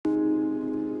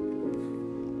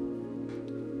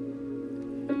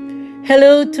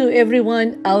Hello to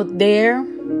everyone out there.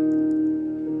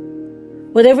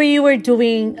 Whatever you are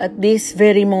doing at this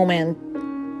very moment,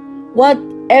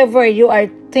 whatever you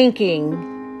are thinking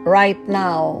right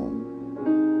now,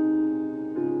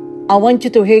 I want you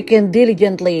to hearken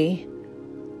diligently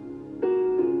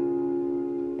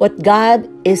what God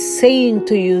is saying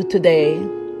to you today.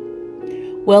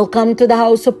 Welcome to the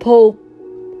House of Hope.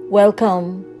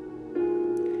 Welcome.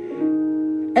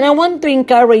 And I want to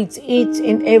encourage each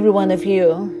and every one of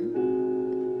you.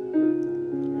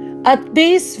 At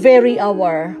this very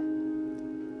hour,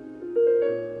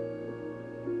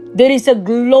 there is a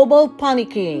global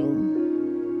panicking.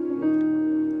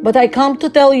 But I come to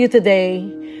tell you today,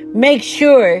 make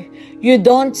sure you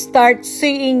don't start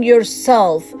seeing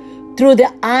yourself through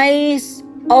the eyes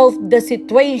of the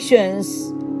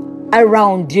situations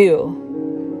around you.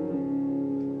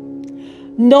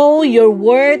 Know your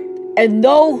worth and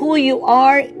know who you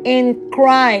are in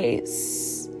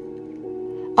Christ.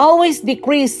 Always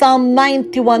decree Psalm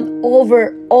 91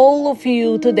 over all of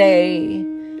you today,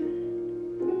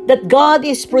 that God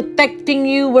is protecting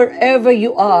you wherever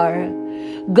you are.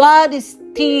 God is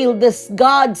still this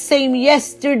God same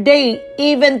yesterday,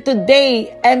 even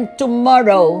today and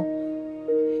tomorrow.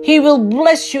 He will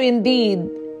bless you indeed.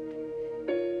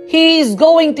 He is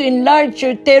going to enlarge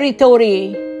your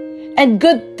territory. And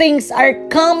good things are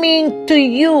coming to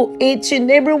you, each and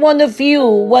every one of you,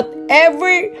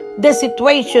 whatever the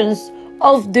situations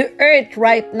of the earth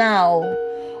right now.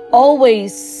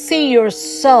 Always see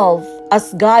yourself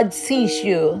as God sees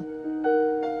you.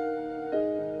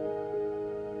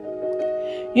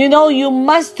 You know, you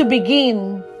must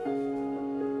begin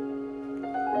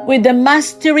with the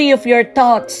mastery of your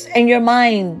thoughts and your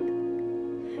mind.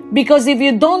 Because if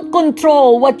you don't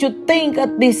control what you think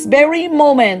at this very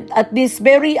moment, at this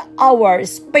very hour,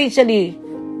 especially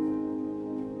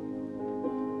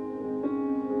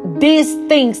these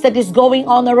things that is going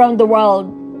on around the world,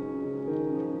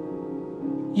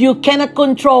 you cannot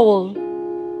control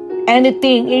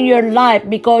anything in your life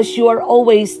because you are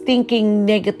always thinking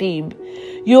negative.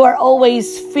 You are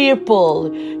always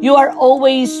fearful. You are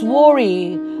always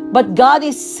worried. But God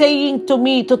is saying to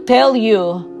me to tell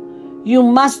you, you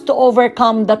must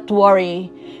overcome that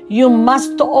worry. You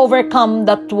must overcome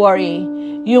that worry.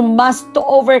 You must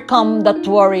overcome that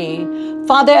worry.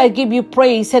 Father, I give you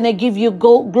praise and I give you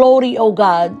glory, O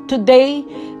God. Today,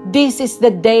 this is the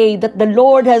day that the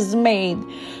Lord has made.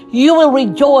 You will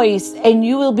rejoice and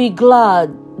you will be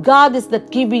glad. God is not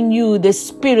giving you the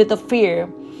spirit of fear.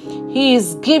 He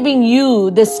is giving you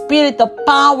the spirit of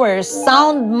power,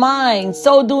 sound mind.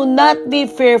 So do not be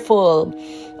fearful.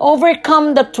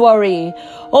 Overcome that worry.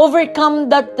 Overcome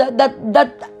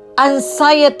that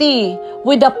anxiety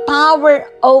with the power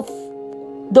of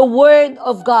the Word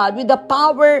of God, with the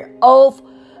power of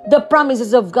the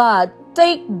promises of God.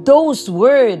 Take those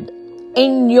words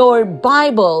in your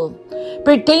Bible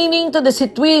pertaining to the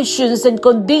situations and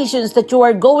conditions that you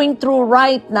are going through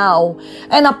right now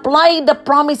and apply the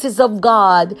promises of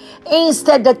God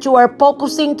instead that you are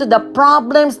focusing to the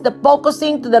problems,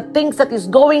 focusing to the things that is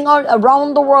going on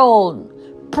around the world.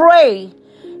 Pray.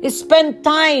 Spend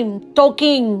time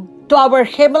talking to our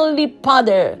Heavenly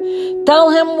Father. Tell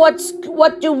Him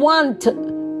what you want.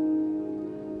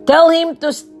 Tell Him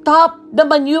to stop the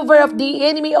maneuver of the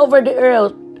enemy over the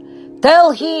earth.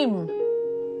 Tell Him.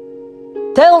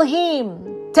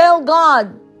 Tell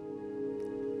God.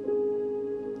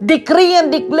 Decree and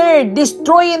declare,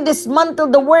 destroy and dismantle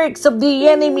the works of the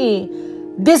enemy.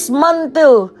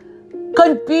 Dismantle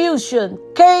confusion,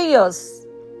 chaos.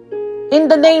 In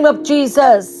the name of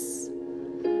Jesus.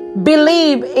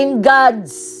 Believe in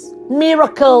God's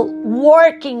miracle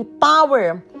working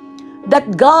power,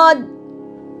 that God,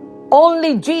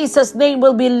 only Jesus' name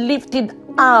will be lifted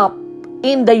up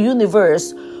in the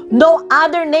universe. No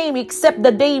other name except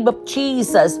the name of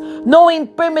Jesus. No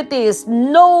infirmities,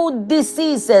 no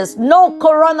diseases, no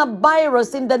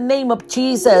coronavirus in the name of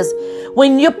Jesus.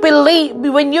 When you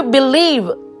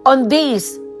believe on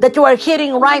this that you are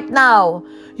hearing right now,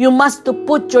 you must to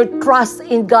put your trust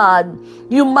in God.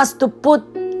 You must to put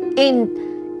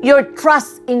in your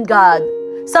trust in God.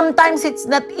 Sometimes it's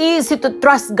not easy to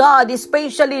trust God,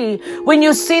 especially when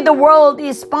you see the world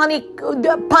is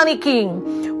panicking.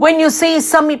 When you see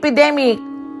some epidemic,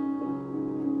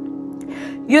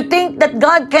 you think that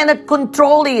God cannot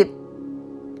control it.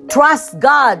 Trust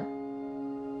God.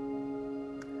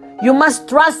 You must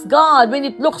trust God when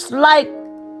it looks like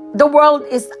the world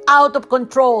is out of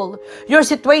control. Your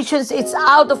situations is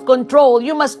out of control.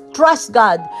 You must trust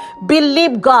God.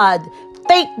 Believe God.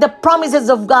 Take the promises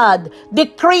of God,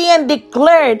 decree and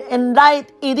declare, and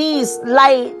light it is,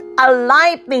 light a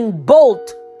lightning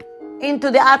bolt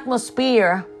into the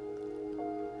atmosphere.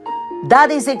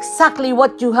 That is exactly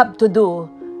what you have to do.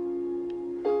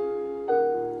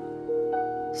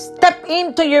 Step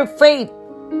into your faith.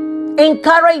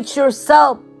 Encourage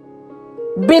yourself.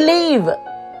 Believe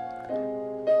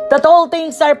that all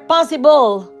things are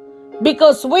possible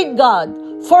because with God,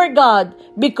 for God,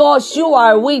 because you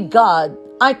are with God.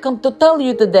 I come to tell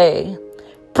you today,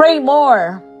 pray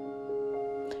more.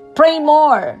 Pray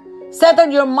more. Settle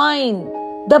your mind.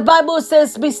 The Bible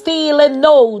says, be still and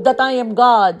know that I am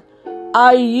God.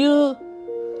 Are you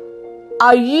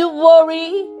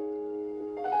worried?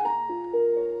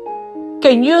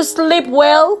 Can you sleep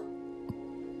well?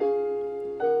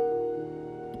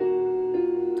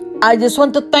 I just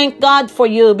want to thank God for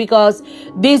you because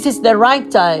this is the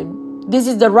right time. This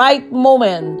is the right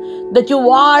moment that you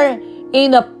are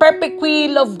in a perfect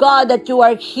will of God, that you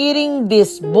are hearing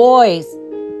this voice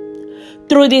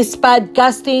through this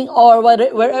podcasting or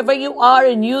wherever you are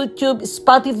in YouTube,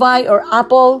 Spotify, or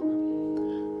Apple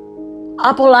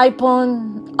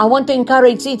iPhone. I want to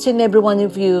encourage each and every one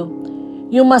of you.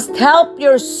 You must help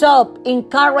yourself,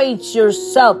 encourage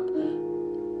yourself.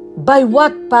 By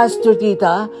what, Pastor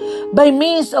Tita? By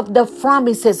means of the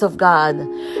promises of God.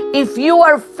 If you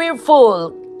are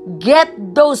fearful,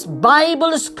 get those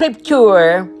Bible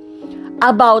scripture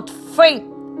about faith.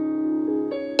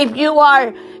 If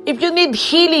you need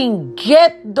healing,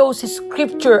 get those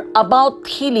scripture about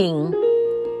healing.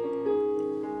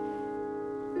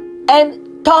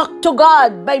 And talk to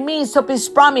God by means of His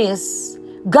promise.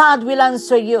 God will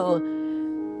answer you.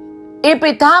 If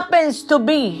it happens to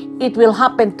be, it will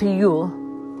happen to you.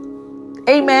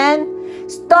 Amen.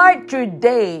 Start your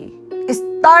day.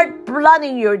 Start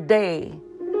planning your day.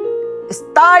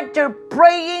 Start your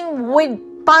praying with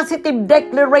positive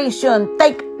declaration.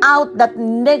 Take out that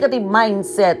negative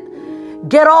mindset.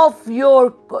 Get off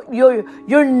your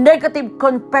negative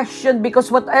confession, because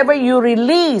whatever you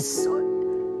release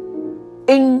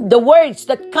in the words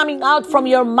that coming out from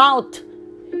your mouth,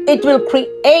 it will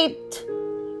create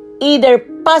either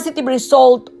positive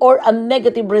result or a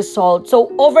negative result.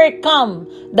 So overcome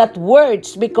that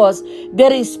words, because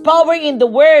there is power in the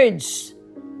words.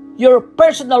 Your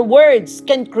personal words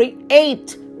can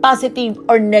create positive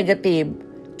or negative.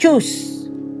 Choose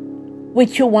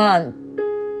which you want.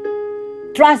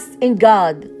 Trust in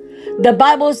God. The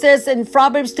Bible says in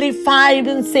Proverbs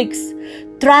 3:5-6,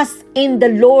 trust in the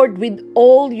Lord with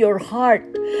all your heart.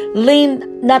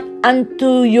 Lean not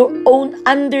unto your own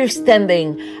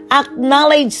understanding.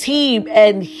 Acknowledge Him,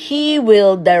 and He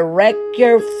will direct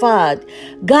your path.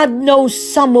 God knows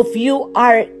some of you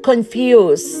are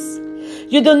confused.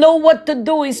 You don't know what to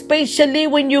do, especially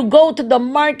when you go to the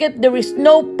market. There is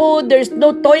no food, there's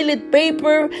no toilet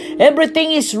paper.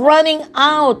 Everything is running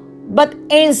out. But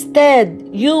instead,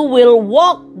 you will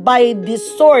walk by the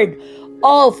sword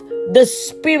of the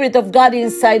Spirit of God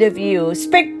inside of you.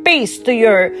 Speak peace to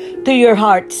your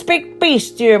heart. Speak peace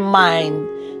to your mind.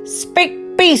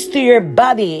 Speak peace to your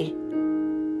body.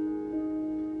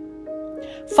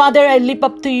 Father, I lift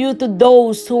up to you to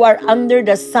those who are under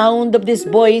the sound of this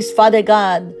voice, Father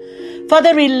God.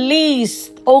 Father,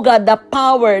 release, oh God, the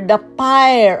power, the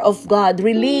fire of God.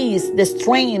 Release the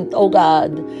strength, oh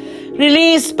God.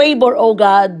 Release favor, oh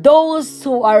God. Those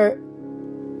who are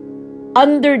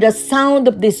under the sound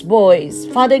of this voice,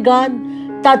 Father God,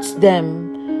 touch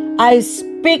them. I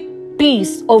speak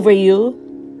peace over you.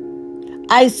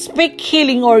 I speak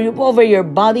healing over your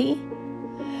body.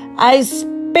 I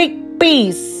speak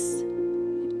peace,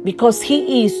 because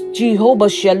He is Jehovah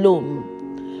Shalom.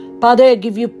 Father, I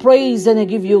give you praise and I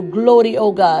give you glory,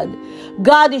 oh God.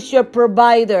 God is your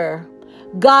provider.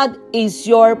 God is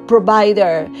your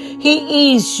provider.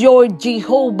 He is your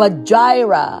Jehovah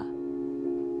Jireh.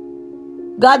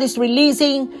 God is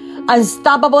releasing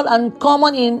unstoppable,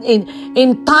 uncommon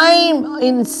in time,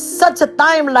 in such a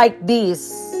time like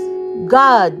this.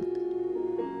 God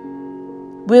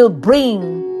will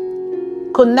bring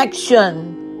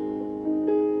connection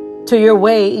to your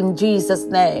way in Jesus'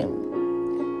 name.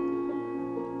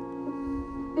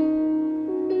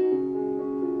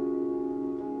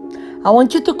 I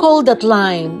want you to call that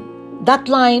line. That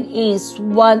line is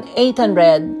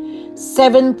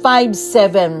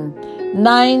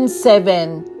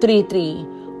 1-800-757-9733.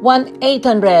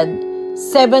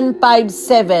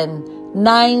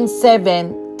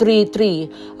 1-800-757-9733.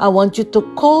 I want you to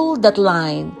call that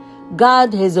line.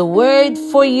 God has a word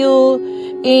for you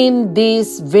in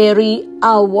this very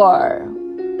hour.